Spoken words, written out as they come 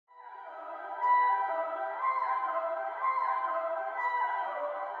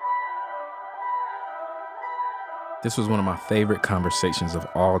This was one of my favorite conversations of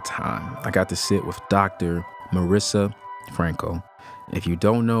all time. I got to sit with Dr. Marissa Franco. If you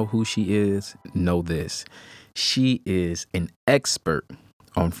don't know who she is, know this. She is an expert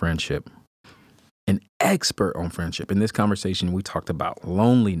on friendship. An expert on friendship. In this conversation, we talked about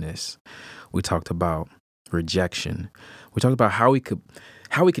loneliness. We talked about rejection. We talked about how we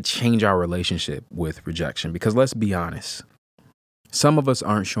could change our relationship with rejection. Because let's be honest, some of us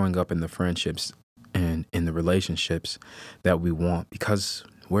aren't showing up in the friendships and in the relationships that we want because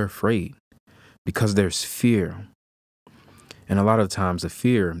we're afraid, because there's fear. And a lot of times the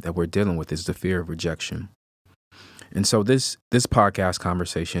fear that we're dealing with is the fear of rejection. And so this podcast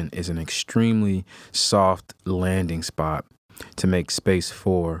conversation is an extremely soft landing spot to make space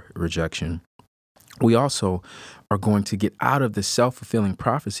for rejection. We also are going to get out of the self-fulfilling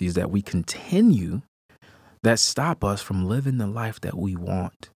prophecies that we continue that stop us from living the life that we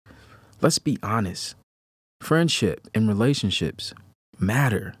want. Let's be honest. Friendship and relationships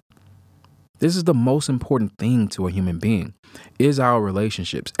matter. This is the most important thing to a human being, is our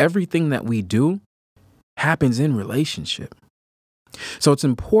relationships. Everything that we do happens in relationship. So it's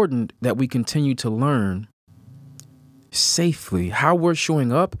important that we continue to learn safely how we're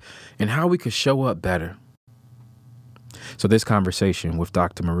showing up and how we could show up better. So this conversation with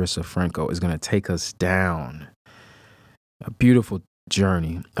Dr. Marissa Franco is going to take us down a beautiful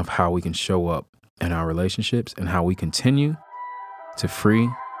journey of how we can show up in our relationships and how we continue to free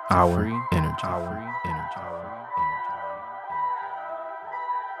our energy.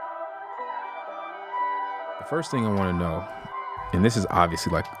 The first thing I want to know, and this is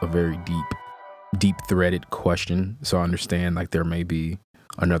obviously like a very deep threaded question, so I understand like there may be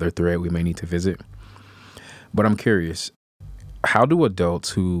another thread we may need to visit. But I'm curious, how do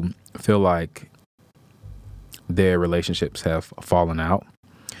adults who feel like their relationships have fallen out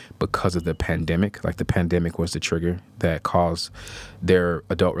because of the pandemic, like the pandemic was the trigger that caused their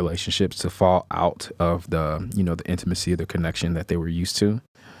adult relationships to fall out of the intimacy of the connection that they were used to,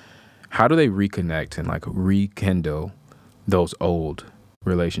 how do they reconnect and like rekindle those old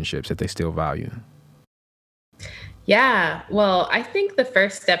relationships that they still value? Yeah, well, I think the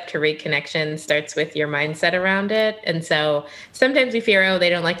first step to reconnection starts with your mindset around it. And so sometimes we fear, oh, they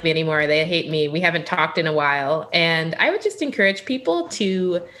don't like me anymore. They hate me. We haven't talked in a while. And I would just encourage people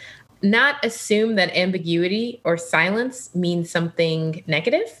to not assume that ambiguity or silence means something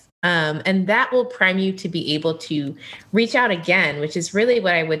negative. And that will prime you to be able to reach out again, which is really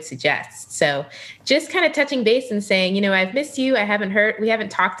what I would suggest. So just kind of touching base and saying, I've missed you. We haven't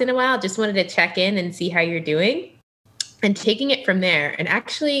talked in a while. Just wanted to check in and see how you're doing. And taking it from there, and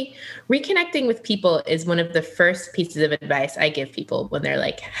actually reconnecting with people is one of the first pieces of advice I give people when they're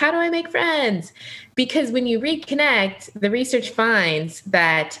like, how do I make friends? Because when you reconnect, the research finds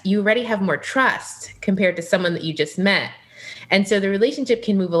that you already have more trust compared to someone that you just met. And so the relationship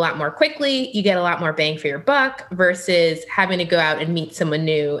can move a lot more quickly. You get a lot more bang for your buck versus having to go out and meet someone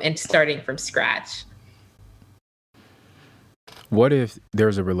new and starting from scratch. What if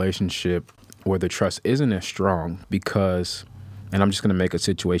there's a relationship where the trust isn't as strong because, and I'm just going to make a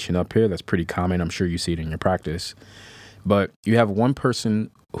situation up here that's pretty common. I'm sure you see it in your practice, but you have one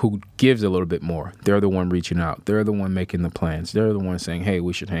person who gives a little bit more. They're the one reaching out. They're the one making the plans. They're the one saying, hey,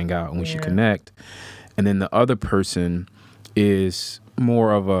 we should hang out and we should connect. And then the other person is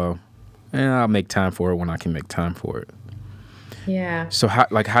more of I'll make time for it when I can make time for it. Yeah. So how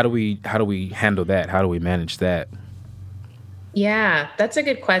do we handle that? How do we manage that? Yeah, that's a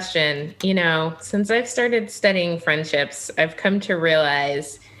good question. Since I've started studying friendships, I've come to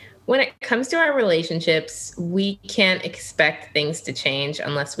realize when it comes to our relationships, we can't expect things to change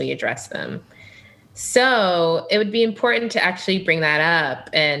unless we address them. So it would be important to actually bring that up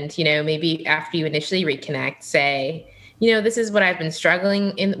and, maybe after you initially reconnect, say, this is what I've been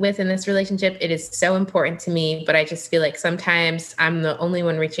struggling with in this relationship. It is so important to me, but I just feel like sometimes I'm the only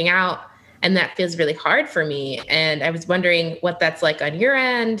one reaching out. And that feels really hard for me. And I was wondering what that's like on your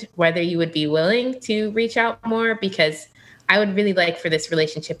end, whether you would be willing to reach out more, because I would really like for this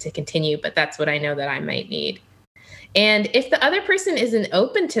relationship to continue, but that's what I know that I might need. And if the other person isn't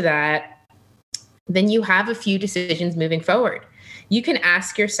open to that, then you have a few decisions moving forward. You can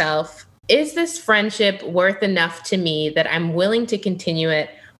ask yourself, is this friendship worth enough to me that I'm willing to continue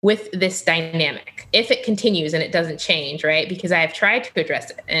it with this dynamic? If it continues and it doesn't change, right? Because I have tried to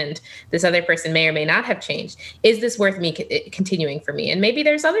address it and this other person may or may not have changed. Is this worth me continuing for me? And maybe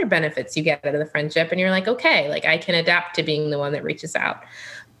there's other benefits you get out of the friendship and you're like, okay, like I can adapt to being the one that reaches out.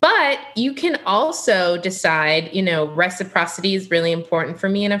 But you can also decide, reciprocity is really important for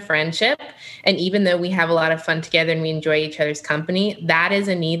me in a friendship. And even though we have a lot of fun together and we enjoy each other's company, that is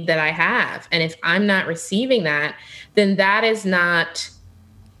a need that I have. And if I'm not receiving that, then that is not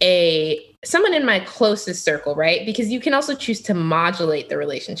a someone in my closest circle, right? Because you can also choose to modulate the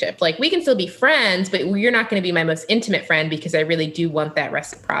relationship. Like we can still be friends, but you're not going to be my most intimate friend because I really do want that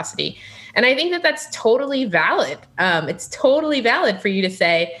reciprocity. And I think that that's totally valid. It's totally valid for you to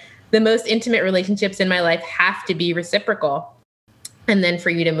say the most intimate relationships in my life have to be reciprocal, and then for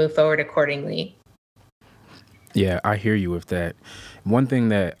you to move forward accordingly. Yeah, I hear you with that. One thing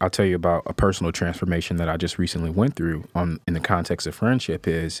that I'll tell you about a personal transformation that I just recently went through on in the context of friendship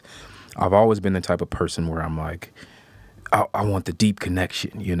is I've always been the type of person where I'm like, I want the deep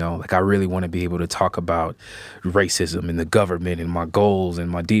connection, like I really want to be able to talk about racism and the government and my goals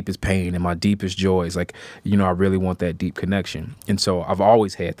and my deepest pain and my deepest joys. Like, I really want that deep connection. And so I've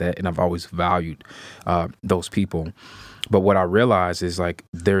always had that and I've always valued those people. But what I realize is like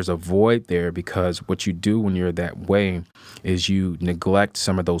there's a void there because what you do when you're that way is you neglect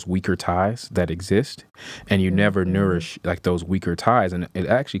some of those weaker ties that exist and you never nourish like those weaker ties. And it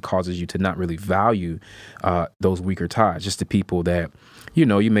actually causes you to not really value those weaker ties, just the people that,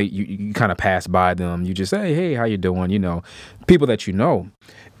 you kind of pass by them. You just say, hey, how you doing? People that you know.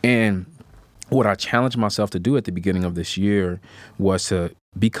 And what I challenged myself to do at the beginning of this year was to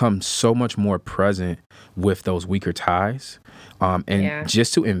become so much more present with those weaker ties, and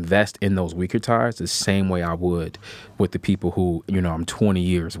just to invest in those weaker ties the same way I would with the people who I'm 20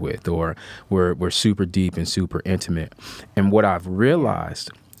 years with, or we're super deep and super intimate. And what I've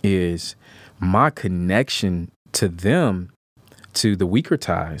realized is my connection to them, to the weaker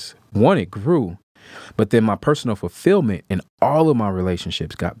ties, one, it grew, but then my personal fulfillment in all of my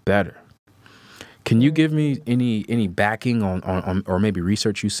relationships got better. Can you give me any backing on or maybe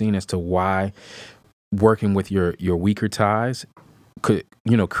research you've seen as to why working with your weaker ties could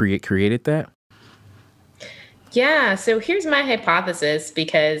created that? Yeah, so here's my hypothesis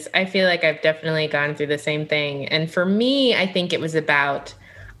because I feel like I've definitely gone through the same thing. And for me, I think it was about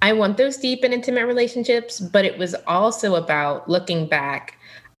I want those deep and intimate relationships, but it was also about looking back.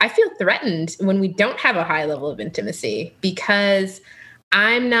 I feel threatened when we don't have a high level of intimacy because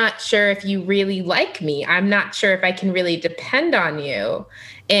I'm not sure if you really like me. I'm not sure if I can really depend on you.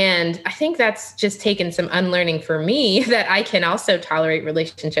 And I think that's just taken some unlearning for me that I can also tolerate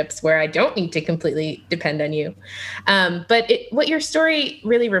relationships where I don't need to completely depend on you. What your story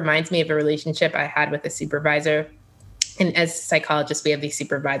really reminds me of a relationship I had with a supervisor. And as psychologists, we have these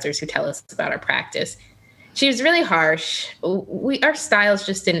supervisors who tell us about our practice. She was really harsh. Our styles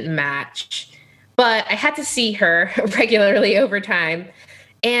just didn't match. But I had to see her regularly over time.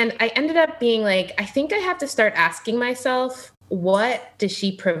 And I ended up being like, I think I have to start asking myself, what does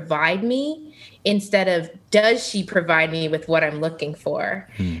she provide me instead of does she provide me with what I'm looking for?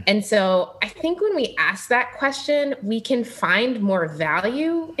 And so I think when we ask that question, we can find more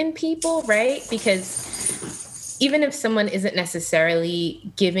value in people, right? Because even if someone isn't necessarily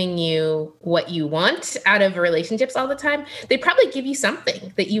giving you what you want out of relationships all the time, they probably give you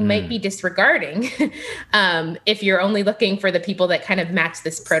something that you might be disregarding if you're only looking for the people that kind of match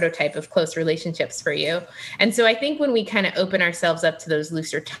this prototype of close relationships for you. And so I think when we kind of open ourselves up to those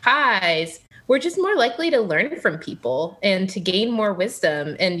looser ties, we're just more likely to learn from people and to gain more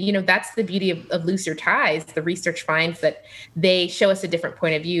wisdom. And, that's the beauty of looser ties. The research finds that they show us a different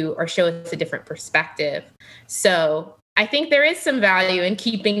point of view or show us a different perspective. So I think there is some value in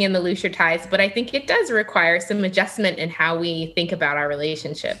keeping in the looser ties, but I think it does require some adjustment in how we think about our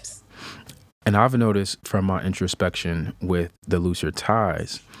relationships. And I've noticed from my introspection with the looser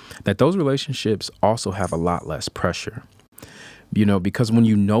ties that those relationships also have a lot less pressure. Because when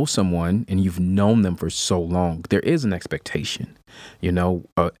you know someone and you've known them for so long, there is an expectation,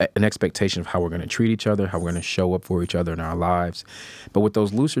 an expectation of how we're going to treat each other, how we're going to show up for each other in our lives. But with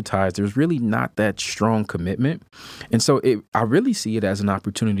those looser ties, there's really not that strong commitment. And so I really see it as an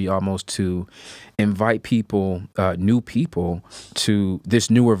opportunity almost to invite people, new people, to this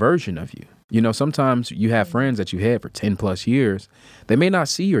newer version of you. Sometimes you have friends that you had for 10 plus years. They may not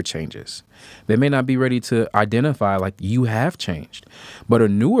see your changes. They may not be ready to identify like you have changed. But a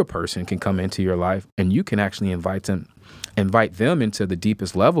newer person can come into your life and you can actually invite them into the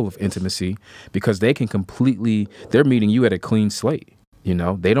deepest level of intimacy because they're meeting you at a clean slate.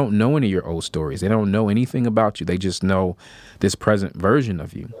 They don't know any of your old stories. They don't know anything about you. They just know this present version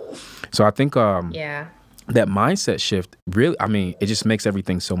of you. So I think that mindset shift really, it just makes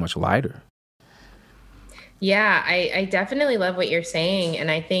everything so much lighter. Yeah, I definitely love what you're saying. And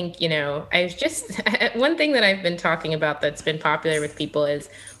I think, I was just one thing that I've been talking about that's been popular with people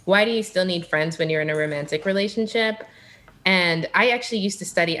is why do you still need friends when you're in a romantic relationship? And I actually used to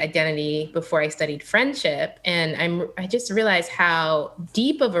study identity before I studied friendship. And I just realized how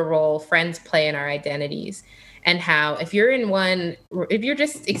deep of a role friends play in our identities. And how if you're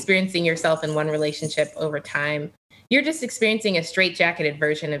just experiencing yourself in one relationship over time, you're just experiencing a straitjacketed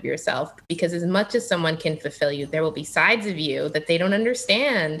version of yourself, because as much as someone can fulfill you, there will be sides of you that they don't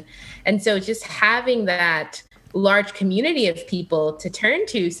understand. And so just having that large community of people to turn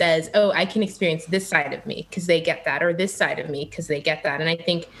to says, oh, I can experience this side of me because they get that, or this side of me because they get that. And I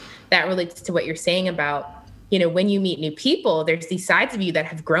think that relates to what you're saying about, when you meet new people, there's these sides of you that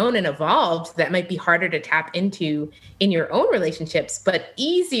have grown and evolved that might be harder to tap into in your own relationships, but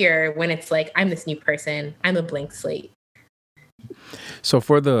easier when it's like, I'm this new person, I'm a blank slate. So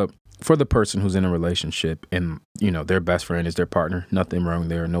for the person who's in a relationship and, their best friend is their partner, nothing wrong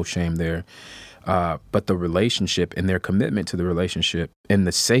there, no shame there. But the relationship and their commitment to the relationship and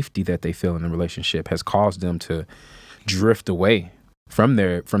the safety that they feel in the relationship has caused them to drift away from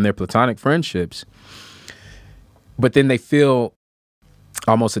their platonic friendships. But then they feel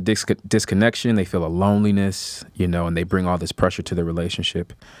almost a disconnection. They feel a loneliness, and they bring all this pressure to the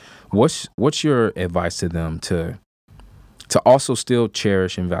relationship. What's your advice to them to also still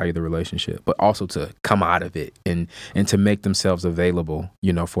cherish and value the relationship, but also to come out of it and to make themselves available,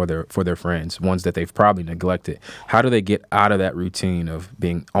 for their friends, ones that they've probably neglected? How do they get out of that routine of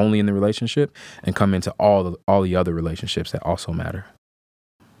being only in the relationship and come into all the other relationships that also matter?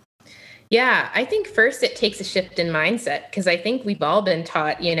 Yeah, I think first it takes a shift in mindset, because I think we've all been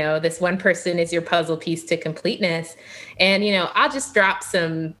taught, this one person is your puzzle piece to completeness. And, I'll just drop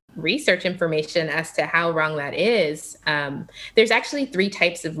some research information as to how wrong that is. There's actually 3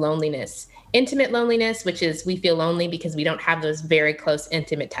 types of loneliness. Intimate loneliness, which is we feel lonely because we don't have those very close,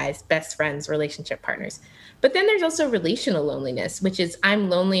 intimate ties, best friends, relationship partners. But then there's also relational loneliness, which is I'm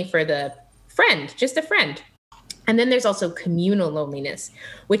lonely for the friend, just a friend. And then there's also communal loneliness,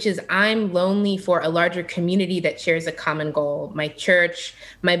 which is I'm lonely for a larger community that shares a common goal, my church,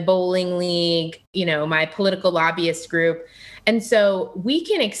 my bowling league, my political lobbyist group. And so we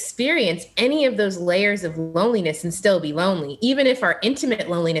can experience any of those layers of loneliness and still be lonely, even if our intimate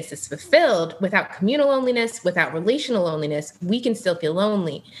loneliness is fulfilled. Without communal loneliness, without relational loneliness, we can still feel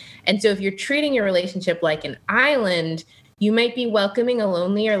lonely. And so if you're treating your relationship like an island, you might be welcoming a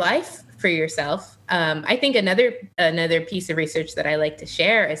lonelier life for yourself. I think another piece of research that I like to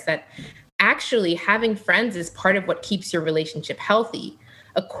share is that actually having friends is part of what keeps your relationship healthy.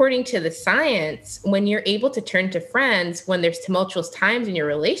 According to the science, when you're able to turn to friends when there's tumultuous times in your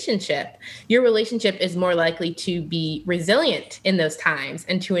relationship is more likely to be resilient in those times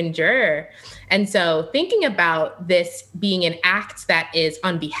and to endure. And so thinking about this being an act that is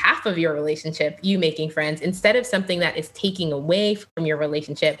on behalf of your relationship, you making friends, instead of something that is taking away from your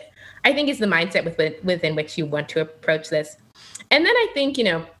relationship, I think is the mindset within which you want to approach this. And then I think,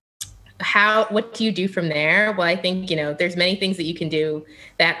 what do you do from there? Well, I think, there's many things that you can do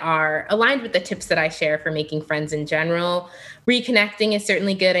that are aligned with the tips that I share for making friends in general. Reconnecting is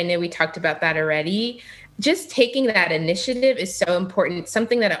certainly good. I know we talked about that already. Just taking that initiative is so important.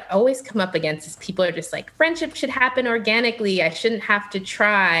 Something that I always come up against is people are just like, friendship should happen organically. I shouldn't have to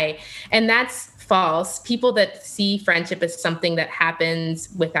try. And that's false. People that see friendship as something that happens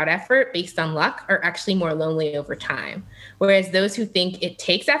without effort based on luck are actually more lonely over time. Whereas those who think it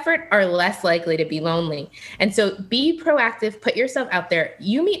takes effort are less likely to be lonely. And so be proactive, put yourself out there.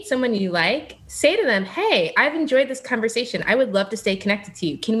 You meet someone you like, say to them, hey, I've enjoyed this conversation. I would love to stay connected to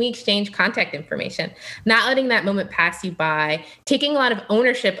you. Can we exchange contact information? Not letting that moment pass you by, taking a lot of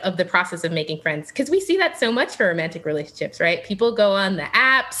ownership of the process of making friends. Because we see that so much for romantic relationships, right? People go on the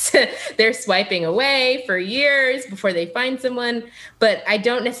apps, they're swiping away for years before they find someone. But I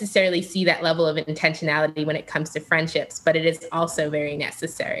don't necessarily see that level of intentionality when it comes to friendships, but it is also very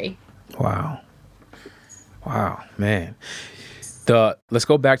necessary. Wow, man. Let's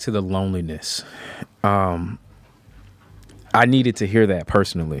go back to the loneliness. I needed to hear that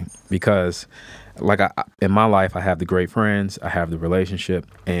personally because in my life, I have the great friends, I have the relationship,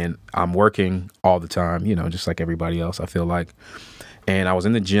 and I'm working all the time, just like everybody else, I feel like. And I was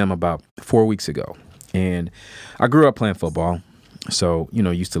in the gym about 4 weeks ago, and I grew up playing football. So,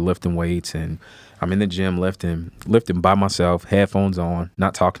 used to lifting weights, and I'm in the gym lifting by myself, headphones on,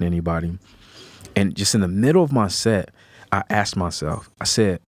 not talking to anybody. And just in the middle of my set, I asked myself, I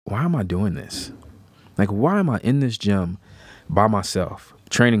said, why am I doing this? Like, why am I in this gym by myself,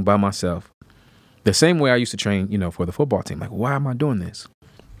 training by myself? The same way I used to train, for the football team. Like, why am I doing this?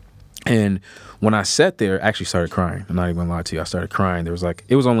 And when I sat there, I actually started crying. I'm not even gonna lie to you. I started crying. It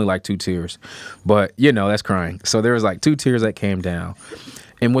was only like 2 tears, but that's crying. So there was like 2 tears that came down.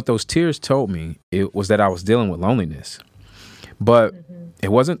 And what those tears told me, it was that I was dealing with loneliness. But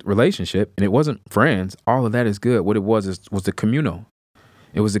it wasn't relationship and it wasn't friends. All of that is good. What it was the communal.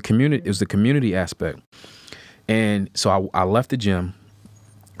 It was the community. It was the community aspect. And so I left the gym,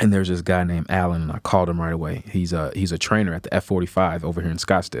 and there's this guy named Alan, and I called him right away. He's a trainer at the F45 over here in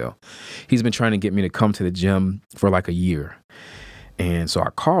Scottsdale. He's been trying to get me to come to the gym for like a year. And so I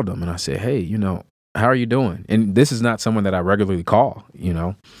called him and I said, hey, how are you doing? And this is not someone that I regularly call,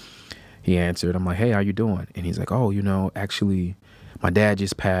 He answered. I'm like, hey, how you doing? And he's like, oh, actually, my dad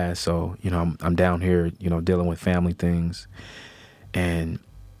just passed. So, I'm down here, dealing with family things. And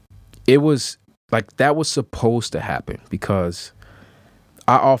it was like that was supposed to happen because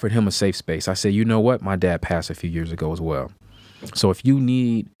I offered him a safe space. I said, you know what? My dad passed a few years ago as well. So if you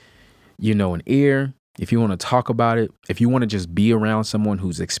need, an ear, if you want to talk about it, if you want to just be around someone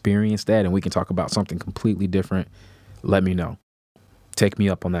who's experienced that and we can talk about something completely different, let me know. Take me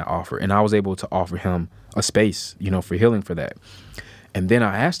up on that offer. And I was able to offer him a space, for healing for that. And then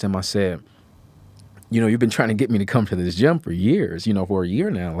I asked him, I said, you've been trying to get me to come to this gym for years, for a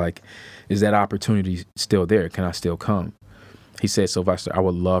year now. Like, is that opportunity still there? Can I still come? He said, Sylvester, I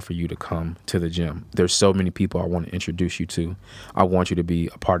would love for you to come to the gym. There's so many people I want to introduce you to. I want you to be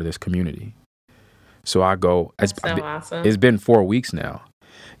a part of this community. So I go. Awesome. It's been 4 weeks now,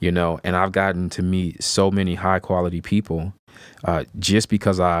 and I've gotten to meet so many high quality people just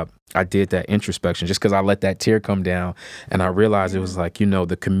because I did that introspection, just because I let that tear come down and I realized it was like,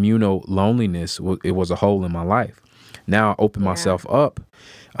 the communal loneliness, it was a hole in my life. Now I open myself up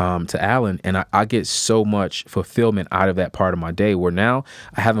to Alan, and I get so much fulfillment out of that part of my day where now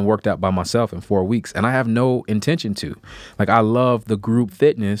I haven't worked out by myself in 4 weeks and I have no intention to. Like, I love the group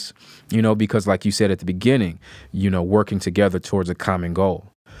fitness, because like you said at the beginning, working together towards a common goal.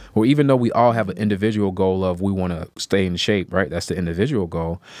 Well, even though we all have an individual goal of we want to stay in shape, right? That's the individual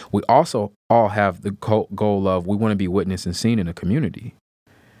goal. We also all have the goal of we want to be witnessed and seen in a community.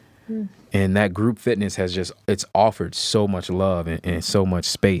 And that group fitness it's offered so much love and so much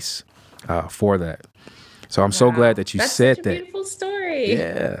space for that. So I'm so glad that you said that. That's such a beautiful story.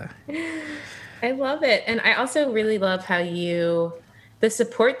 Yeah. I love it. And I also really love how the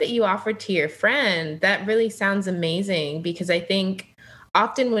support that you offered to your friend, that really sounds amazing, because I think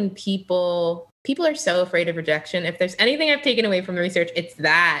often when people are so afraid of rejection, if there's anything I've taken away from the research, it's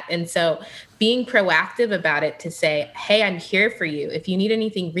that. And so being proactive about it to say, hey, I'm here for you. If you need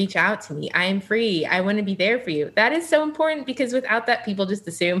anything, reach out to me. I am free. I want to be there for you. That is so important, because without that, people just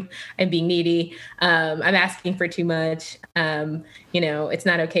assume I'm being needy. I'm asking for too much. It's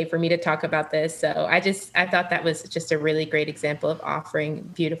not okay for me to talk about this. So I thought that was just a really great example of offering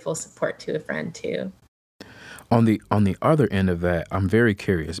beautiful support to a friend too. On the other end of that, I'm very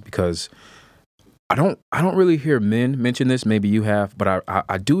curious because I don't really hear men mention this. Maybe you have, but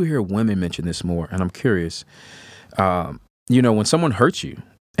I do hear women mention this more, and I'm curious. When someone hurts you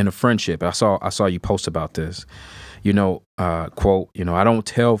in a friendship, I saw you post about this. Quote, I don't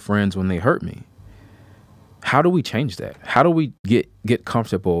tell friends when they hurt me. How do we change that? How do we get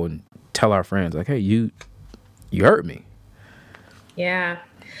comfortable and tell our friends like, hey, you hurt me? Yeah,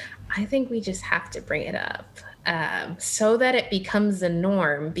 I think we just have to bring it up. So that it becomes a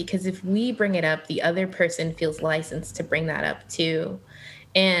norm, because if we bring it up, the other person feels licensed to bring that up too.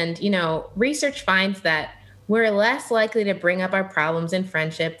 And, research finds that we're less likely to bring up our problems in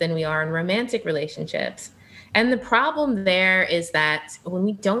friendship than we are in romantic relationships. And the problem there is that when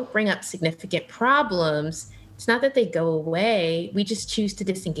we don't bring up significant problems, it's not that they go away. We just choose to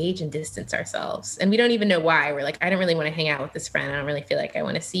disengage and distance ourselves. And we don't even know why. We're like, I don't really want to hang out with this friend. I don't really feel like I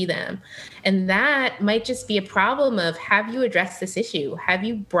want to see them. And that might just be a problem of, have you addressed this issue? Have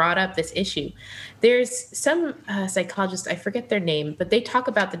you brought up this issue? There's some psychologists, I forget their name, but they talk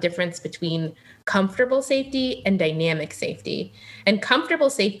about the difference between comfortable safety and dynamic safety. And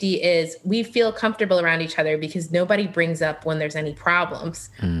comfortable safety is we feel comfortable around each other because nobody brings up when there's any problems.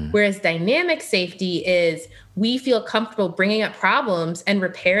 Whereas dynamic safety is we feel comfortable bringing up problems and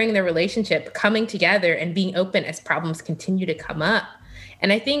repairing the relationship, coming together and being open as problems continue to come up.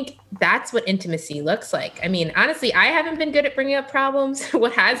 And I think that's what intimacy looks like. I mean, honestly, I haven't been good at bringing up problems.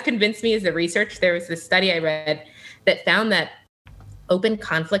 What has convinced me is the research. There was this study I read that found that open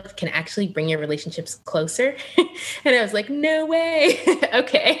conflict can actually bring your relationships closer. And I was like, no way.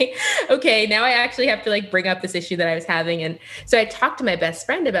 Okay, okay, now I actually have to like bring up this issue that I was having. And so I talked to my best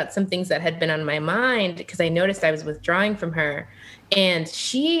friend about some things that had been on my mind because I noticed I was withdrawing from her. And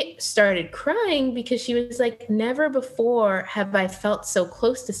she started crying because she was like, never before have I felt so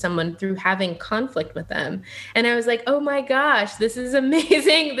close to someone through having conflict with them. And I was like, oh my gosh, this is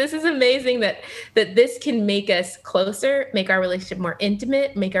amazing. This is amazing that this can make us closer, make our relationship more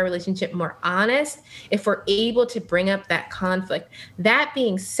intimate, make our relationship more honest if we're able to bring up that conflict. That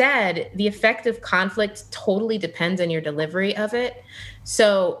being said, the effect of conflict totally depends on your delivery of it.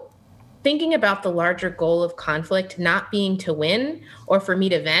 So thinking about the larger goal of conflict not being to win or for me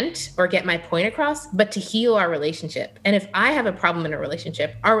to vent or get my point across, but to heal our relationship. And if I have a problem in a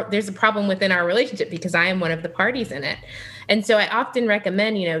relationship, there's a problem within our relationship because I am one of the parties in it. And so I often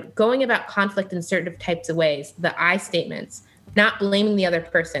recommend, going about conflict in certain types of ways, the I statements, not blaming the other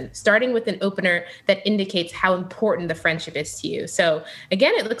person, starting with an opener that indicates how important the friendship is to you. So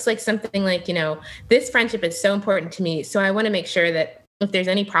again, it looks like something like, this friendship is so important to me. So I want to make sure that if there's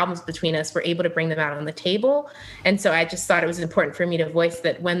any problems between us, we're able to bring them out on the table. And so I just thought it was important for me to voice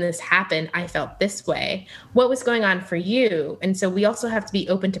that when this happened, I felt this way. What was going on for you? And so we also have to be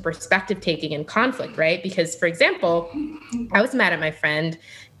open to perspective taking and conflict, right? Because, for example, I was mad at my friend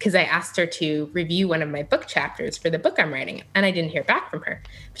because I asked her to review one of my book chapters for the book I'm writing, and I didn't hear back from her.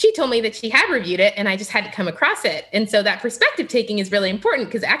 She told me that she had reviewed it, and I just had to come across it. And so that perspective taking is really important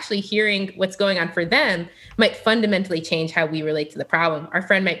because actually hearing what's going on for them might fundamentally change how we relate to the problem. Our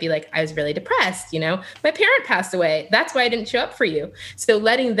friend might be like, I was really depressed, my parent passed away. That's why I didn't show up for you. So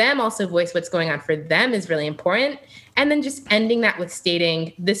letting them also voice what's going on for them is really important. And then just ending that with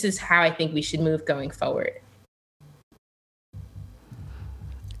stating, this is how I think we should move going forward.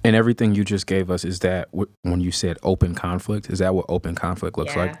 And everything you just gave us, is that when you said open conflict, is that what open conflict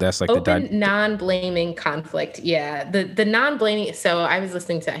looks like? That's like open, non-blaming conflict. Yeah. The non-blaming. So I was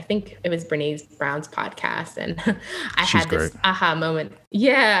listening to, I think it was Brené Brown's podcast, and She's great. This aha moment.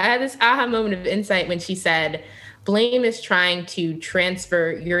 Yeah. I had this aha moment of insight when she said, blame is trying to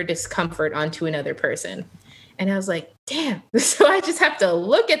transfer your discomfort onto another person. And I was like, damn. So I just have to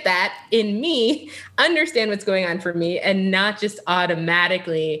look at that in me, understand what's going on for me, and not just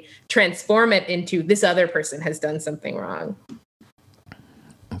automatically transform it into this other person has done something wrong.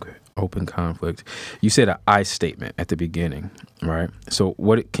 Okay. Open conflict. You said an I statement at the beginning, right? So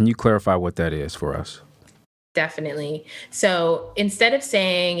can you clarify what that is for us? Definitely. So instead of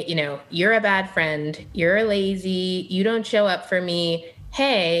saying, you're a bad friend, you're lazy, you don't show up for me,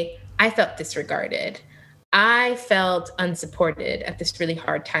 hey, I felt disregarded. I felt unsupported at this really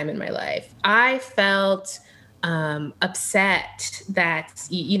hard time in my life. I felt upset that,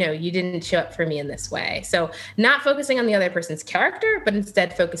 you didn't show up for me in this way. So not focusing on the other person's character, but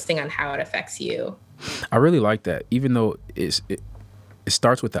instead focusing on how it affects you. I really like that. Even though it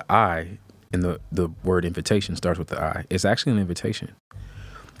starts with the I, and the word invitation starts with the I, it's actually an invitation.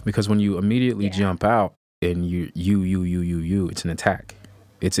 Because when you immediately jump out and you, it's an attack.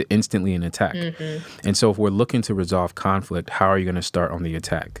 It's instantly an attack. Mm-hmm. And so if we're looking to resolve conflict, how are you going to start on the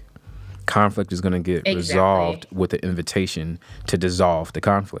attack? Conflict is going to get resolved with the invitation to dissolve the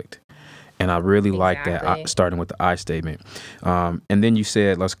conflict. And I really like that, starting with the I statement. And then you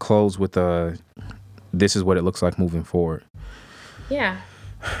said, let's close with this is what it looks like moving forward. Yeah.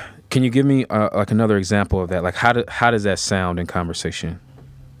 Can you give me like another example of that? Like how does that sound in conversation?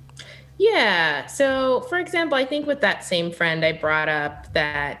 Yeah. So, for example, I think with that same friend, I brought up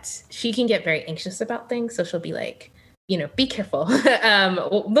that she can get very anxious about things. So she'll be like, be careful,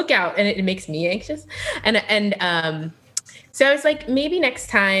 look out. And it makes me anxious. And so I was like, maybe next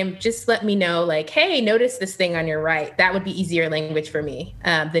time, just let me know, like, hey, notice this thing on your right. That would be easier language for me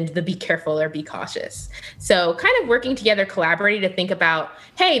than the be careful or be cautious. So kind of working together, collaborating to think about,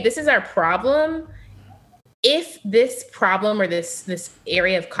 hey, this is our problem. If this problem or this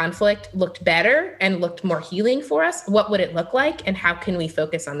area of conflict looked better and looked more healing for us, what would it look like? And how can we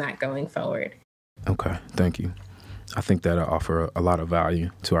focus on that going forward? Okay, thank you. I think that'll offer a lot of value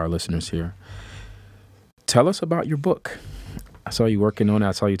to our listeners here. Tell us about your book. I saw you working on it.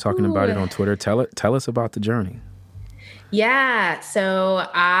 I saw you talking about it on Twitter. Tell us about the journey. Yeah. So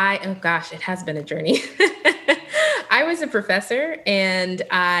it has been a journey. I was a professor and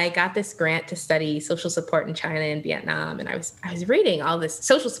I got this grant to study social support in China and Vietnam. And I was reading all this.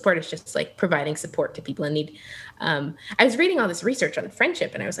 Social support is just like providing support to people in need. I was reading all this research on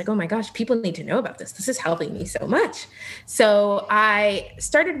friendship and I was like, oh my gosh, people need to know about this. This is helping me so much. So I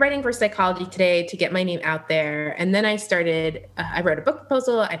started writing for Psychology Today to get my name out there. And then I wrote a book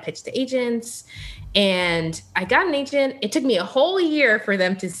proposal. I pitched to agents. And I got an agent. It took me a whole year for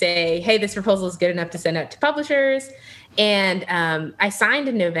them to say, hey, this proposal is good enough to send out to publishers. And I signed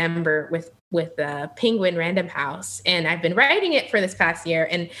in November with Penguin Random House, and I've been writing it for this past year.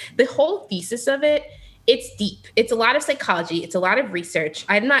 And the whole thesis of it, it's deep. It's a lot of psychology. It's a lot of research.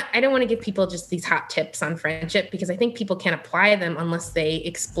 I don't want to give people just these hot tips on friendship, because I think people can't apply them unless they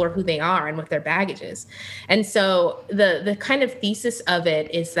explore who they are and what their baggage is. And so the kind of thesis of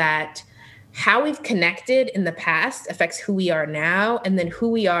it is that how we've connected in the past affects who we are now, and then who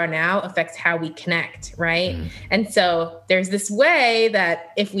we are now affects how we connect, right? And so there's this way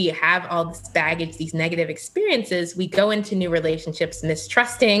that if we have all this baggage, these negative experiences, we go into new relationships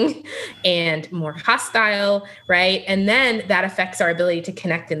mistrusting and more hostile, right? And then that affects our ability to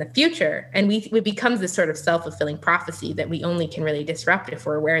connect in the future. And it becomes this sort of self-fulfilling prophecy that we only can really disrupt if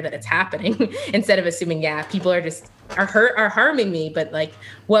we're aware that it's happening, instead of assuming, yeah, people are harming me, but like,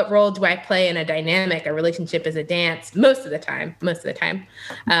 what role do I play in a dynamic? A relationship is a dance most of the time.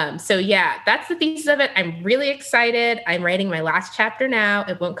 So yeah, that's the thesis of it. I'm really excited. I'm writing my last chapter now.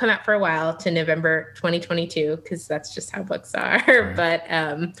 It won't come out for a while, to November 2022, because that's just how books are.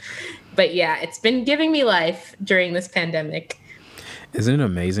 Right. But yeah, it's been giving me life during this pandemic. Isn't it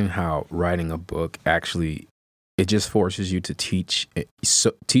amazing how writing a book actually, it just forces you to teach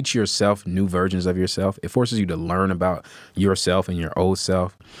yourself new versions of yourself. It forces you to learn about yourself and your old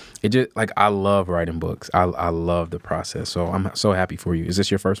self. It just, like, I love writing books. I love the process. So I'm so happy for you. Is this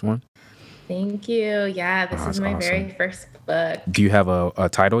your first one? Thank you. Yeah, this is my very first book. Do you have a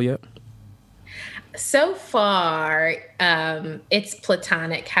title yet? So far, it's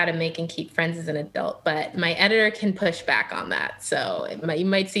Platonic: How to Make and Keep Friends as an Adult, but my editor can push back on that. So you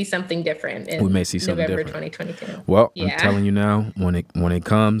might see something different in November 2022. Well, yeah. I'm telling you now, when it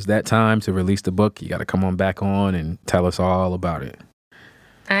comes that time to release the book, you got to come on back on and tell us all about it.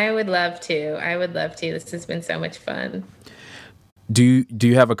 I would love to. This has been so much fun. Do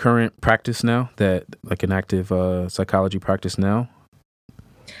you have a current practice now, that like an active psychology practice now?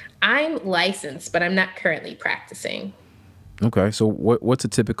 I'm licensed, but I'm not currently practicing. Okay. So what's a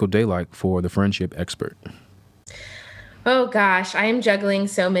typical day like for the friendship expert? Oh gosh, I am juggling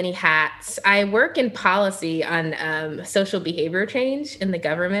so many hats. I work in policy on social behavior change in the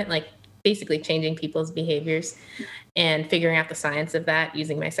government, like basically changing people's behaviors and figuring out the science of that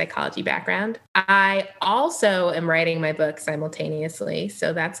using my psychology background. I also am writing my book simultaneously,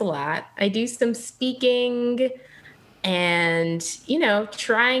 so that's a lot. I do some speaking and,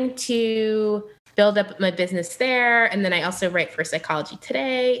 trying to build up my business there. And then I also write for Psychology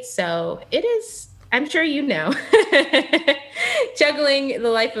Today. So it is, I'm sure juggling the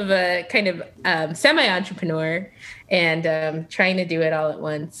life of a kind of semi-entrepreneur and trying to do it all at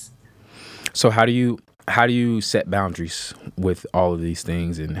once. So how do you set boundaries with all of these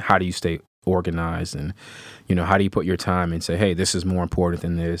things, and how do you stay organized, and how do you put your time and say, hey, this is more important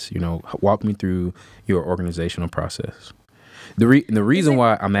than this? Walk me through your organizational process. The reason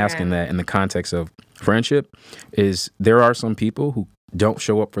why I'm asking that in the context of friendship is there are some people who don't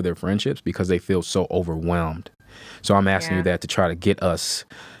show up for their friendships because they feel so overwhelmed. So I'm asking you that to try to get us,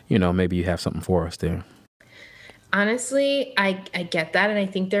 maybe you have something for us there. Honestly, I get that. And I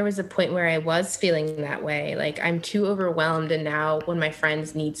think there was a point where I was feeling that way. Like, I'm too overwhelmed. And now when my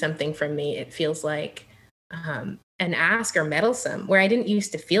friends need something from me, it feels like an ask or meddlesome, where I didn't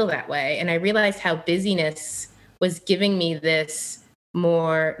used to feel that way. And I realized how busyness was giving me this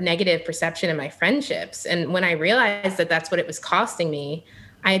more negative perception in my friendships. And when I realized that that's what it was costing me,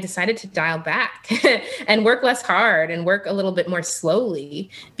 I decided to dial back and work less hard and work a little bit more slowly,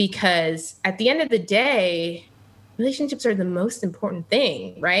 because at the end of the day, relationships are the most important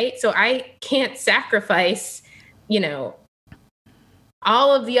thing, right? So I can't sacrifice,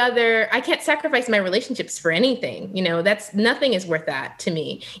 all of the other, I can't sacrifice my relationships for anything. Nothing is worth that to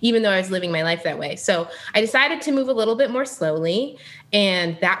me, even though I was living my life that way. So I decided to move a little bit more slowly,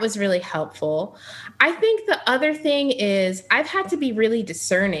 and that was really helpful. I think the other thing is I've had to be really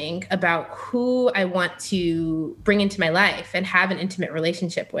discerning about who I want to bring into my life and have an intimate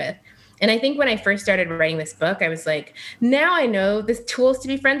relationship with. And I think when I first started writing this book, I was like, now I know the tools to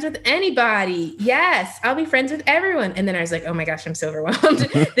be friends with anybody. Yes, I'll be friends with everyone. And then I was like, oh my gosh, I'm so overwhelmed.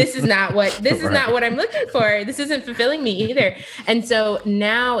 This is not what I'm looking for. This isn't fulfilling me either. And so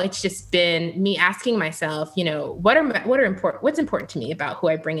now it's just been me asking myself, what's important to me about who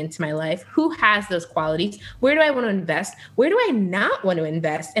I bring into my life? Who has those qualities? Where do I want to invest? Where do I not want to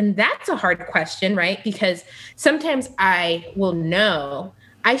invest? And that's a hard question, right? Because sometimes I will know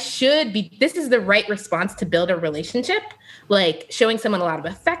this is the right response to build a relationship, like showing someone a lot of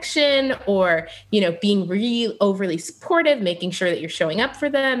affection or, being really overly supportive, making sure that you're showing up for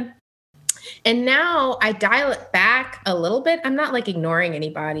them. And now I dial it back a little bit. I'm not like ignoring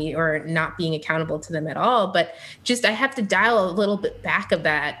anybody or not being accountable to them at all, but just I have to dial a little bit back of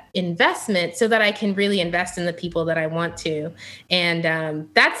that investment so that I can really invest in the people that I want to. And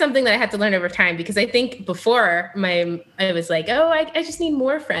that's something that I had to learn over time, because I think before I was like, oh, I just need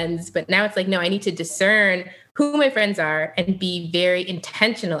more friends. But now it's like, no, I need to discern who my friends are and be very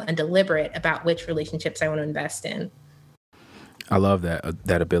intentional and deliberate about which relationships I want to invest in. I love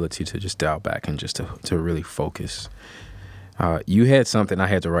that ability to just dial back and just to really focus. You had something, I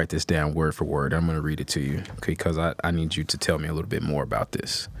had to write this down word for word. I'm going to read it to you because I need you to tell me a little bit more about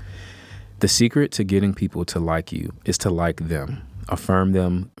this. The secret to getting people to like you is to like them, affirm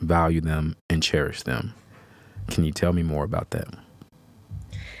them, value them, and cherish them. Can you tell me more about that?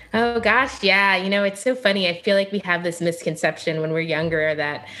 Oh gosh, yeah. It's so funny. I feel like we have this misconception when we're younger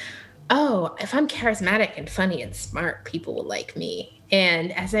that, oh, if I'm charismatic and funny and smart, people will like me.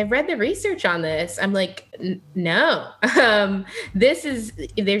 And as I read the research on this, I'm like, no. There's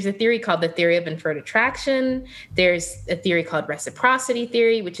a theory called the theory of inferred attraction. There's a theory called reciprocity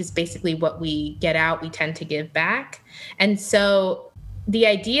theory, which is basically what we get out, we tend to give back. And so the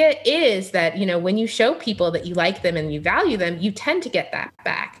idea is that, when you show people that you like them and you value them, you tend to get that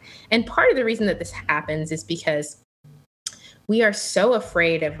back. And part of the reason that this happens is because we are so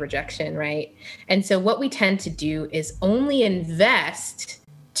afraid of rejection, right? And so what we tend to do is only invest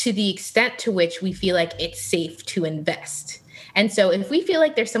to the extent to which we feel like it's safe to invest. And so if we feel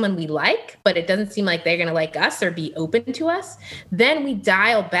like there's someone we like, but it doesn't seem like they're going to like us or be open to us, then we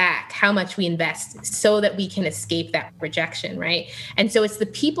dial back how much we invest so that we can escape that rejection, right? And so it's the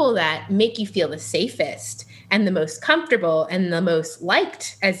people that make you feel the safest and the most comfortable and the most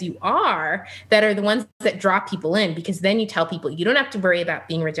liked as you are that are the ones that draw people in, because then you tell people you don't have to worry about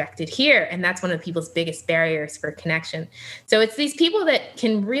being rejected here. And that's one of people's biggest barriers for connection. So it's these people that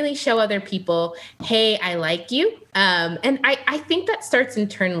can really show other people, hey, I like you. And I think that starts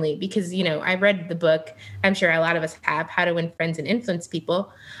internally because, I read the book, I'm sure a lot of us have, How to Win Friends and Influence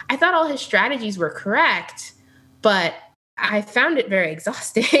People. I thought all his strategies were correct, but I found it very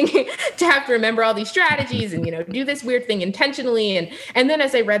exhausting to have to remember all these strategies and, do this weird thing intentionally. And then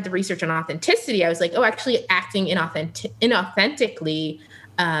as I read the research on authenticity, I was like, oh, actually acting inauthentically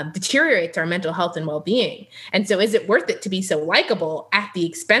deteriorates our mental health and well-being. And so is it worth it to be so likable at the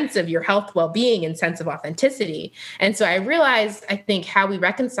expense of your health, well-being, and sense of authenticity? And so I realized, I think how we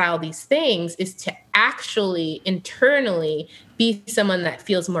reconcile these things is to actually internally be someone that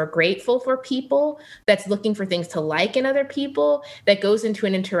feels more grateful for people, that's looking for things to like in other people, that goes into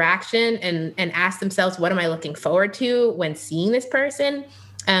an interaction and asks themselves, what am I looking forward to when seeing this person?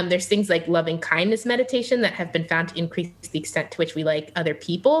 There's things like loving kindness meditation that have been found to increase the extent to which we like other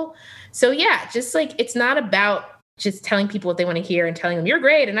people. So yeah, just like, it's not about just telling people what they want to hear and telling them you're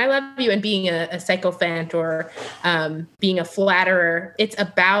great and I love you and being a sycophant or being a flatterer. It's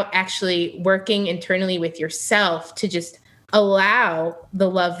about actually working internally with yourself to just allow the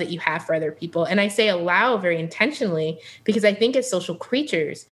love that you have for other people. And I say allow very intentionally because I think as social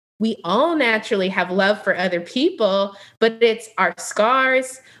creatures, we all naturally have love for other people, but it's our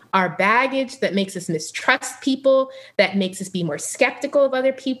scars, our baggage that makes us mistrust people, that makes us be more skeptical of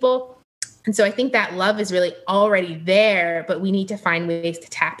other people. And so I think that love is really already there, but we need to find ways to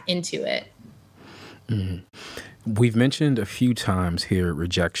tap into it. Mm-hmm. We've mentioned a few times here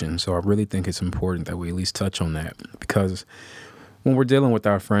rejection, so I really think it's important that we at least touch on that, because when we're dealing with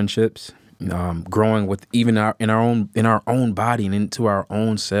our friendships, growing with even in our own body and into our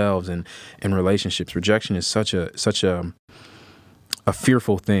own selves and relationships, rejection is such a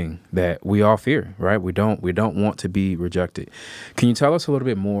fearful thing that we all fear, right? We don't want to be rejected. Can you tell us a little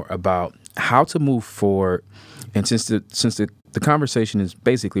bit more about how to move forward? And since the conversation is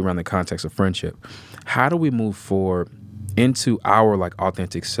basically around the context of friendship, how do we move forward into our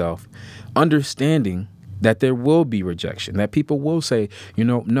authentic self, understanding that there will be rejection, that people will say,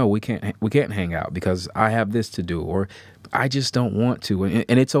 no, we can't hang out because I have this to do, or I just don't want to.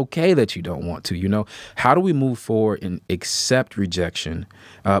 And it's okay that you don't want to, How do we move forward and accept rejection,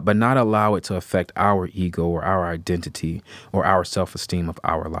 but not allow it to affect our ego or our identity or our self-esteem of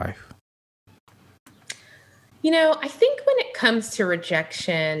our life? I think when it comes to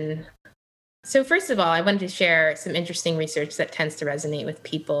rejection, so first of all, I wanted to share some interesting research that tends to resonate with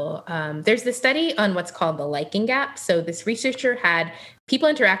people. There's this study on what's called the liking gap. So this researcher had people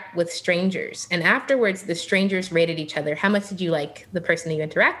interact with strangers, and afterwards the strangers rated each other. How much did you like the person that you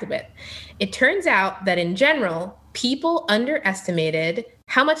interacted with? It turns out that in general, people underestimated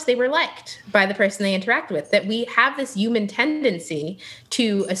how much they were liked by the person they interact with. That we have this human tendency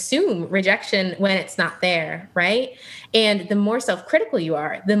to assume rejection when it's not there, right? And the more self-critical you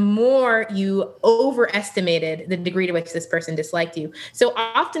are, the more you overestimated the degree to which this person disliked you. So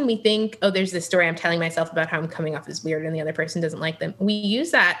often we think, oh, there's this story I'm telling myself about how I'm coming off as weird and the other person doesn't like them. We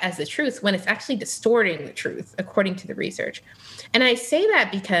use that as the truth when it's actually distorting the truth, according to the research. And I say that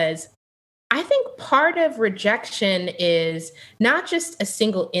because I think part of rejection is not just a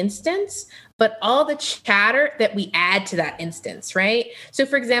single instance, but all the chatter that we add to that instance, right? So,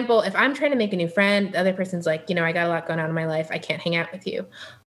 for example, if I'm trying to make a new friend, the other person's like, I got a lot going on in my life. I can't hang out with you.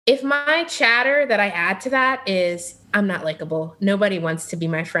 If my chatter that I add to that is, I'm not likable, nobody wants to be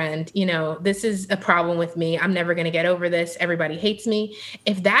my friend, this is a problem with me, I'm never going to get over this, everybody hates me.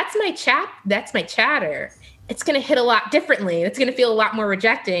 If that's my chatter, it's going to hit a lot differently. It's going to feel a lot more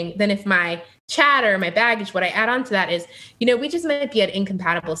rejecting than if my chatter, my baggage, what I add on to that is, we just might be at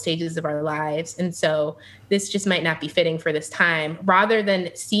incompatible stages of our lives. And so this just might not be fitting for this time, rather than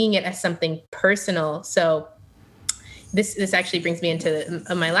seeing it as something personal. So this actually brings me into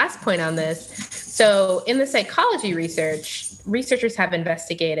my last point on this. So in the psychology research, researchers have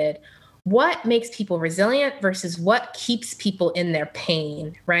investigated what makes people resilient versus what keeps people in their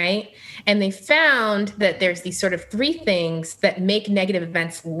pain, right? And they found that there's these sort of three things that make negative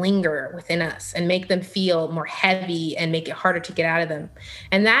events linger within us and make them feel more heavy and make it harder to get out of them.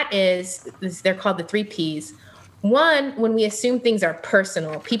 And that is, they're called the 3 Ps. One, when we assume things are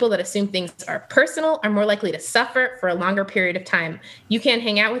personal, people that assume things are personal are more likely to suffer for a longer period of time. You can't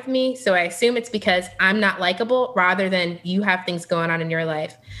hang out with me, so I assume it's because I'm not likable rather than you have things going on in your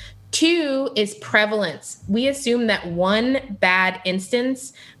life. 2 is prevalence. We assume that one bad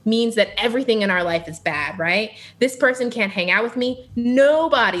instance means that everything in our life is bad, right? This person can't hang out with me.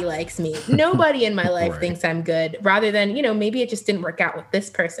 Nobody likes me. Nobody in my life thinks I'm good, rather than, maybe it just didn't work out with this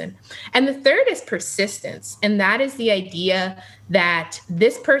person. And the 3rd is persistence. And that is the idea that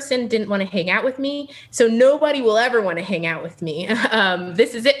this person didn't want to hang out with me, so nobody will ever want to hang out with me.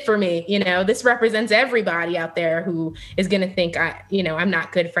 This is it for me. This represents everybody out there who is going to think I'm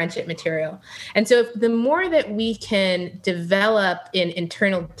not good friendship material. And so the more that we can develop an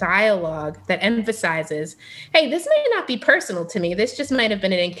internal dialogue that emphasizes, hey, this may not be personal to me, this just might have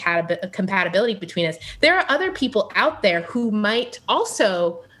been an incompatibility between us. There are other people out there who might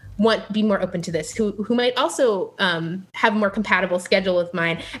also be more open to this, who might also have a more compatible schedule with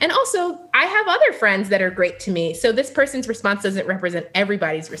mine. And also, I have other friends that are great to me. So this person's response doesn't represent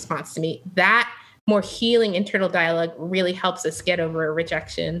everybody's response to me. That more healing internal dialogue really helps us get over a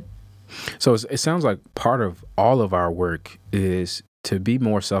rejection. So it sounds like part of all of our work is to be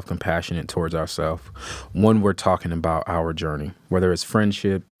more self-compassionate towards ourselves when we're talking about our journey, whether it's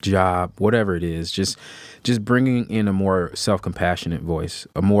friendship, job, whatever it is, just bringing in a more self-compassionate voice,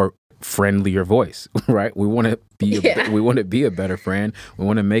 a more friendlier voice, right? We want to be a better friend. We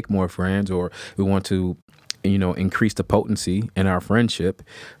want to make more friends, or we want to, increase the potency in our friendship.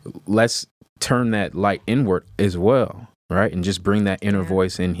 Let's turn that light inward as well. Right. And just bring that inner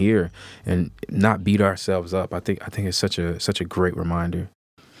voice in here and not beat ourselves up. I think it's such a great reminder.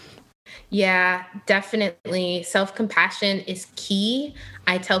 Yeah, definitely. Self-compassion is key.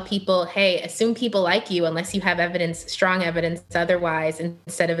 I tell people, hey, assume people like you unless you have strong evidence otherwise,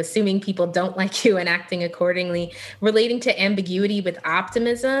 instead of assuming people don't like you and acting accordingly. Relating to ambiguity with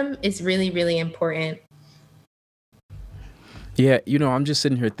optimism is really, really important. Yeah. I'm just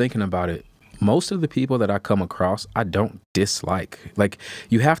sitting here thinking about it. Most of the people that I come across, I don't dislike. Like,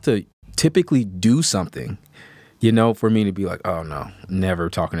 you have to typically do something, for me to be like, oh no, never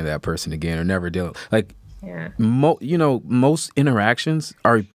talking to that person again, or never dealing. Like, most interactions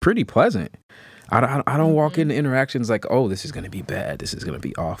are pretty pleasant. I don't walk into interactions like, oh, this is going to be bad, this is going to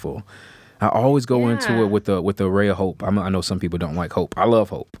be awful. I always go into it with a ray of hope. I know some people don't like hope. I love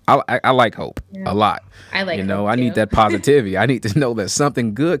hope. I like hope a lot. I like hope I need that positivity. I need to know that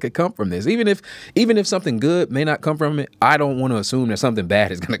something good could come from this. Even if something good may not come from it, I don't want to assume that something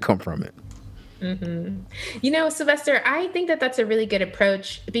bad is going to come from it. Mm-hmm. Sylvester, I think that that's a really good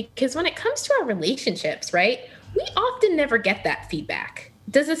approach, because when it comes to our relationships, right, we often never get that feedback.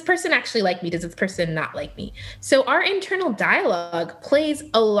 Does this person actually like me? Does this person not like me? So our internal dialogue plays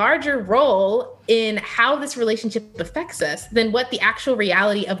a larger role in how this relationship affects us than what the actual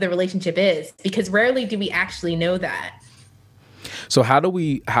reality of the relationship is, because rarely do we actually know that. So how do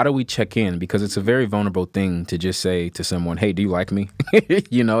we check in? Because it's a very vulnerable thing to just say to someone, "Hey, do you like me?"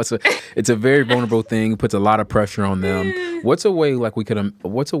 It's a very vulnerable thing. It puts a lot of pressure on them. What's a way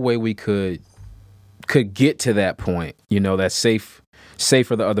we could get to that point? That's safe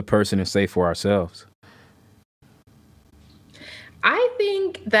for the other person and safe for ourselves. I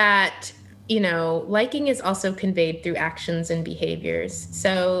think that, liking is also conveyed through actions and behaviors.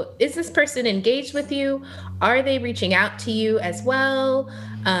 So, is this person engaged with you? Are they reaching out to you as well?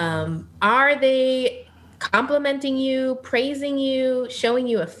 Are they complimenting you, praising you, showing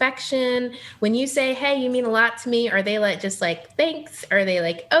you affection? When you say, "Hey, you mean a lot to me," are they like just like, "Thanks"? Are they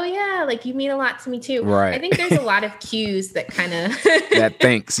like, "Oh yeah, like you mean a lot to me too"? I Right. think there's a lot of cues that kind of That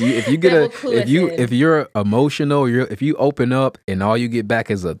thanks. If you get that a will clue us if in. you're emotional, if you open up and all you get back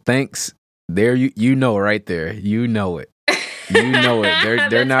is a thanks, there you know right there. You know it. You know it. They're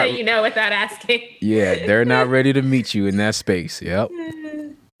That's how not you know without asking. yeah, they're not ready to meet you in that space. Yep.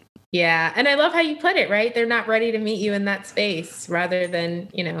 Yeah, and I love how you put it, right? They're not ready to meet you in that space rather than,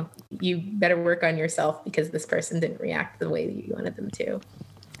 you better work on yourself because this person didn't react the way that you wanted them to.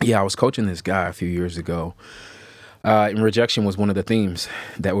 Yeah, I was coaching this guy a few years ago. And rejection was one of the themes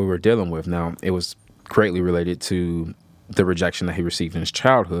that we were dealing with. Now, it was greatly related to the rejection that he received in his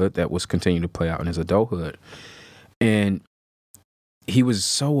childhood that was continuing to play out in his adulthood. And he was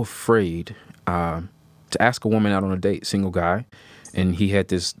so afraid to ask a woman out on a date, single guy, and he had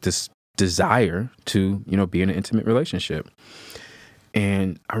this desire to be in an intimate relationship.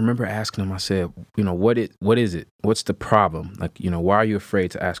 And I remember asking him, I said, what is it? What's the problem? Like, why are you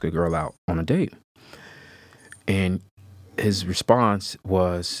afraid to ask a girl out on a date? And his response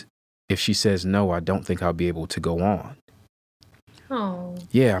was, if she says no, I don't think I'll be able to go on. Oh.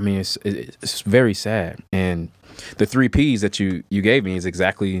 Yeah, I mean, it's very sad. And the 3 Ps that you gave me is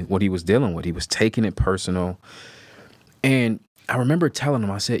exactly what he was dealing with. He was taking it personal. And I remember telling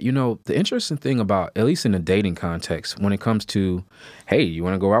him, I said, the interesting thing about, at least in the dating context, when it comes to, hey, you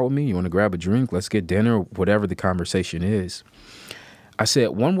want to go out with me? You want to grab a drink? Let's get dinner, whatever the conversation is. I said,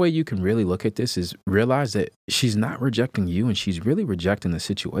 one way you can really look at this is realize that she's not rejecting you and she's really rejecting the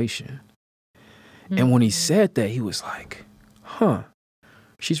situation. And when he said that, he was like, huh,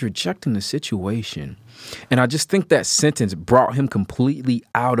 she's rejecting the situation. And I just think that sentence brought him completely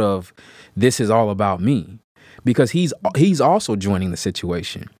out of this is all about me, because he's also joining the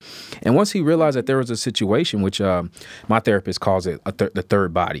situation. And once he realized that there was a situation, which my therapist calls it the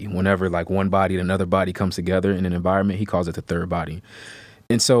third body, whenever like one body and another body comes together in an environment, he calls it the third body.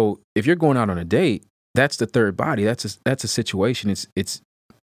 And so if you're going out on a date, that's the third body. That's a situation.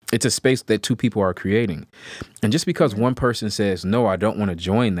 It's a space that two people are creating. And just because one person says, no, I don't want to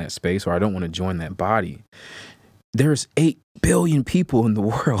join that space, or I don't want to join that body, there's 8 billion people in the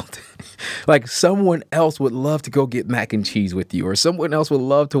world. Like, someone else would love to go get mac and cheese with you, or someone else would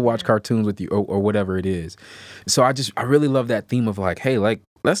love to watch cartoons with you, or whatever it is. So I really love that theme of like, hey, like,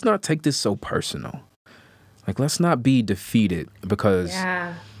 let's not take this so personal. Like, let's not be defeated because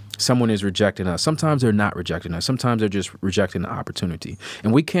Yeah. someone is rejecting us. Sometimes they're not rejecting us. Sometimes they're just rejecting the opportunity.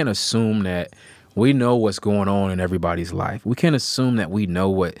 And we can't assume that we know what's going on in everybody's life. We can't assume that we know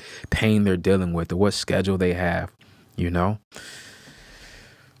what pain they're dealing with or what schedule they have, you know?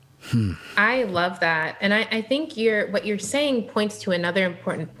 I love that. And I think what you're saying points to another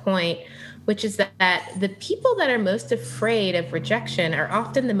important point, which is that the people that are most afraid of rejection are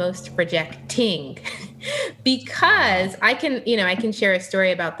often the most rejecting. Because I can share a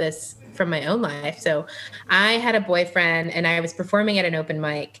story about this from my own life. So I had a boyfriend and I was performing at an open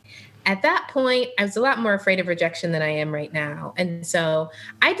mic. At that point, I was a lot more afraid of rejection than I am right now. And so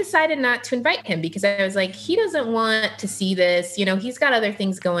I decided not to invite him because I was like, he doesn't want to see this. He's got other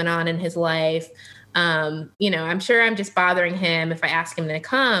things going on in his life. I'm sure I'm just bothering him if I ask him to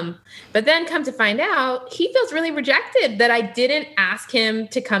come. But then come to find out, he feels really rejected that I didn't ask him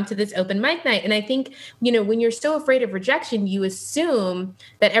to come to this open mic night. And I think, when you're so afraid of rejection, you assume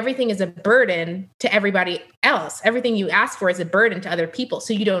that everything is a burden to everybody else. Everything you ask for is a burden to other people.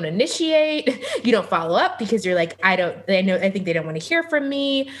 So you don't initiate, you don't follow up because you're like, I think they don't want to hear from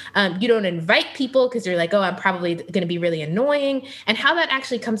me. You don't invite people because you're like, oh, I'm probably going to be really annoying. And how that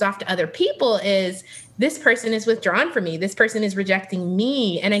actually comes off to other people is, this person is withdrawn from me. This person is rejecting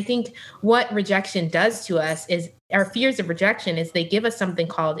me. And I think what rejection does to us is, our fears of rejection is they give us something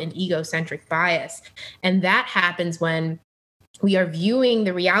called an egocentric bias. And that happens when we are viewing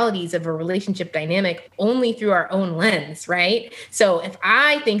the realities of a relationship dynamic only through our own lens, right? So if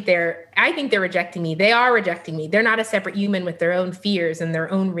I think they're rejecting me, they are rejecting me. They're not a separate human with their own fears and their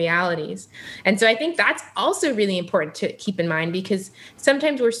own realities. And so I think that's also really important to keep in mind, because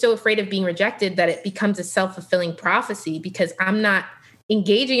sometimes we're so afraid of being rejected that it becomes a self-fulfilling prophecy, because I'm not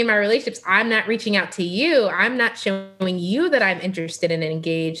engaging in my relationships. I'm not reaching out to you. I'm not showing you that I'm interested and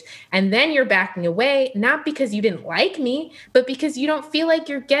engaged. And then you're backing away, not because you didn't like me, but because you don't feel like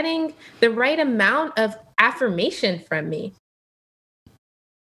you're getting the right amount of affirmation from me.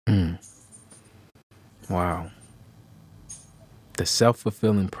 Wow. The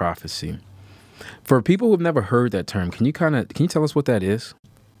self-fulfilling prophecy. For people who've never heard that term, can you tell us what that is?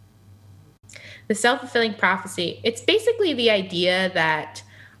 The self-fulfilling prophecy, it's basically the idea that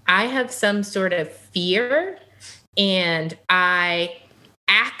I have some sort of fear and I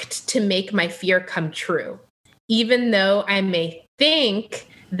act to make my fear come true, even though I may think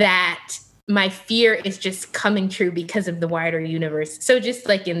that my fear is just coming true because of the wider universe. So just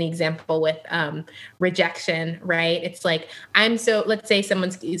like in the example with rejection, right? It's like let's say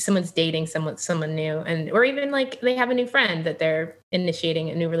someone's dating someone new, and or even like they have a new friend that they're initiating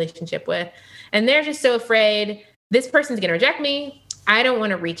a new relationship with, and they're just so afraid this person's going to reject me. I don't want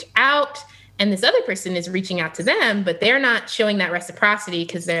to reach out. And this other person is reaching out to them, but they're not showing that reciprocity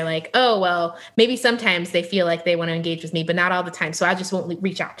because they're like, oh, well, maybe sometimes they feel like they want to engage with me, but not all the time. So I just won't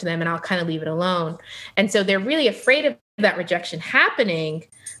reach out to them and I'll kind of leave it alone. And so they're really afraid of that rejection happening,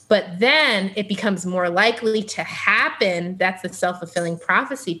 but then it becomes more likely to happen. That's the self-fulfilling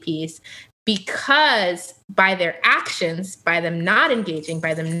prophecy piece, because by their actions, by them not engaging,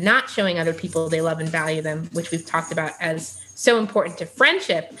 by them not showing other people they love and value them, which we've talked about as so important to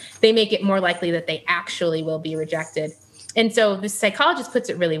friendship, they make it more likely that they actually will be rejected. And so the psychologist puts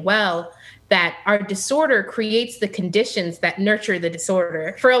it really well that our disorder creates the conditions that nurture the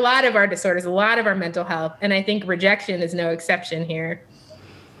disorder for a lot of our disorders, a lot of our mental health. And I think rejection is no exception here.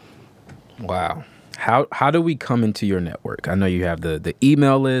 Wow. How do we come into your network? I know you have the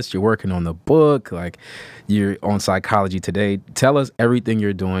email list, you're working on the book, like you're on Psychology Today. Tell us everything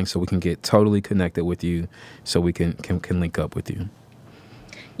you're doing so we can get totally connected with you, so we can link up with you.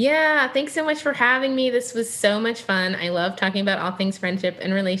 Yeah, thanks so much for having me. This was so much fun. I love talking about all things friendship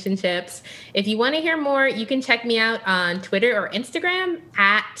and relationships. If you want to hear more, you can check me out on Twitter or Instagram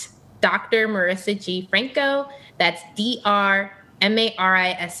at Dr. Marissa G. Franco. That's DrMarisa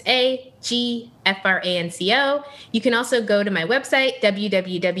You can also go to my website,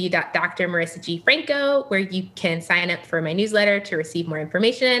 www.drmarissagfranco, where you can sign up for my newsletter to receive more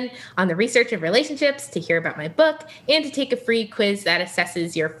information on the research of relationships, to hear about my book, and to take a free quiz that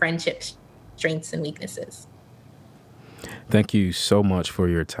assesses your friendship strengths and weaknesses. Thank you so much for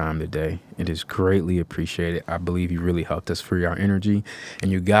your time today. It is greatly appreciated. I believe you really helped us free our energy,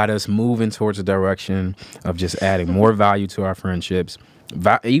 and you got us moving towards the direction of just adding more value to our friendships,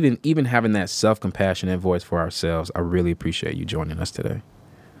 even having that self-compassionate voice for ourselves. I really appreciate you joining us today.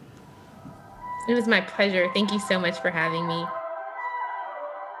 It was my pleasure. Thank you so much for having me.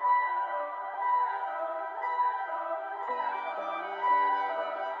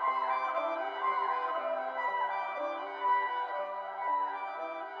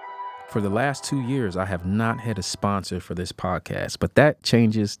 For the last 2 years, I have not had a sponsor for this podcast, but that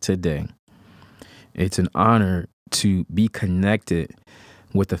changes today. It's an honor to be connected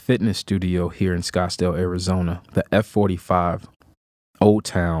with a fitness studio here in Scottsdale, Arizona, the F45 Old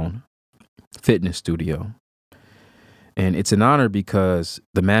Town Fitness Studio. And it's an honor because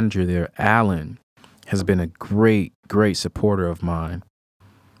the manager there, Alan, has been a great supporter of mine.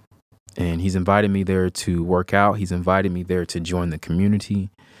 And he's invited me there to work out. He's invited me there to join the community.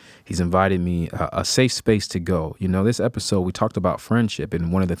 He's invited me a safe space to go. You know, this episode, we talked about friendship,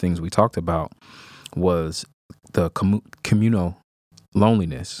 and one of the things we talked about was the communal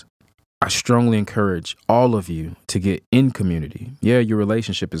loneliness. I strongly encourage all of you to get in community. Yeah, your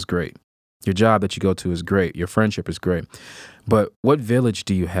relationship is great. Your job that you go to is great. Your friendship is great. But what village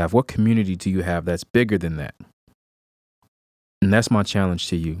do you have? What community do you have that's bigger than that? And that's my challenge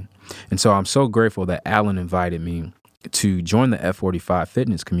to you. And so I'm so grateful that Alan invited me to join the F45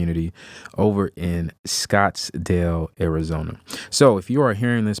 fitness community over in Scottsdale, Arizona. So if you are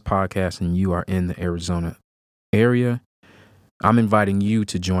hearing this podcast and you are in the Arizona area, I'm inviting you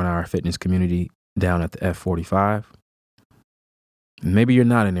to join our fitness community down at the F45. Maybe you're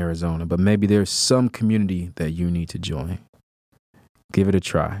not in Arizona, but maybe there's some community that you need to join. Give it a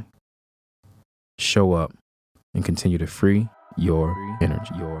try. Show up and continue to free your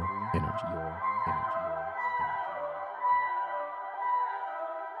energy.